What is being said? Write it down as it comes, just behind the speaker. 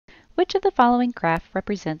Which of the following graph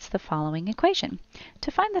represents the following equation? To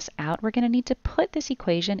find this out, we're going to need to put this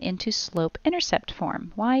equation into slope-intercept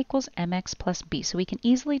form, y equals mx plus b, so we can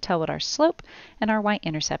easily tell what our slope and our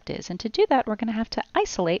y-intercept is. And to do that, we're going to have to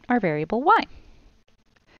isolate our variable y.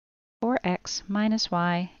 4x minus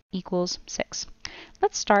y equals 6.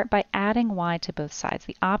 Let's start by adding y to both sides,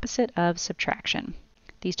 the opposite of subtraction.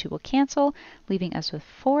 These two will cancel, leaving us with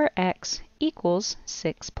 4x equals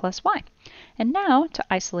 6 plus y. And now, to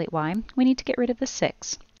isolate y, we need to get rid of the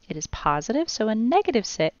 6. It is positive, so a negative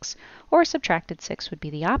 6 or a subtracted 6 would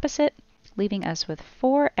be the opposite, leaving us with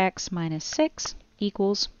 4x minus 6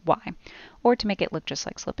 equals y. Or to make it look just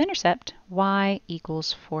like slope-intercept, y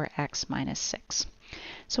equals 4x minus 6.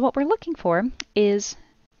 So what we're looking for is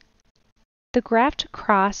the graph to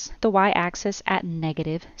cross the y-axis at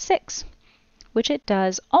negative 6. Which it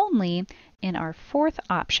does only in our fourth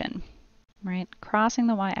option, right? Crossing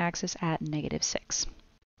the y-axis at negative 6.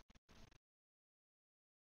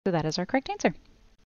 So that is our correct answer.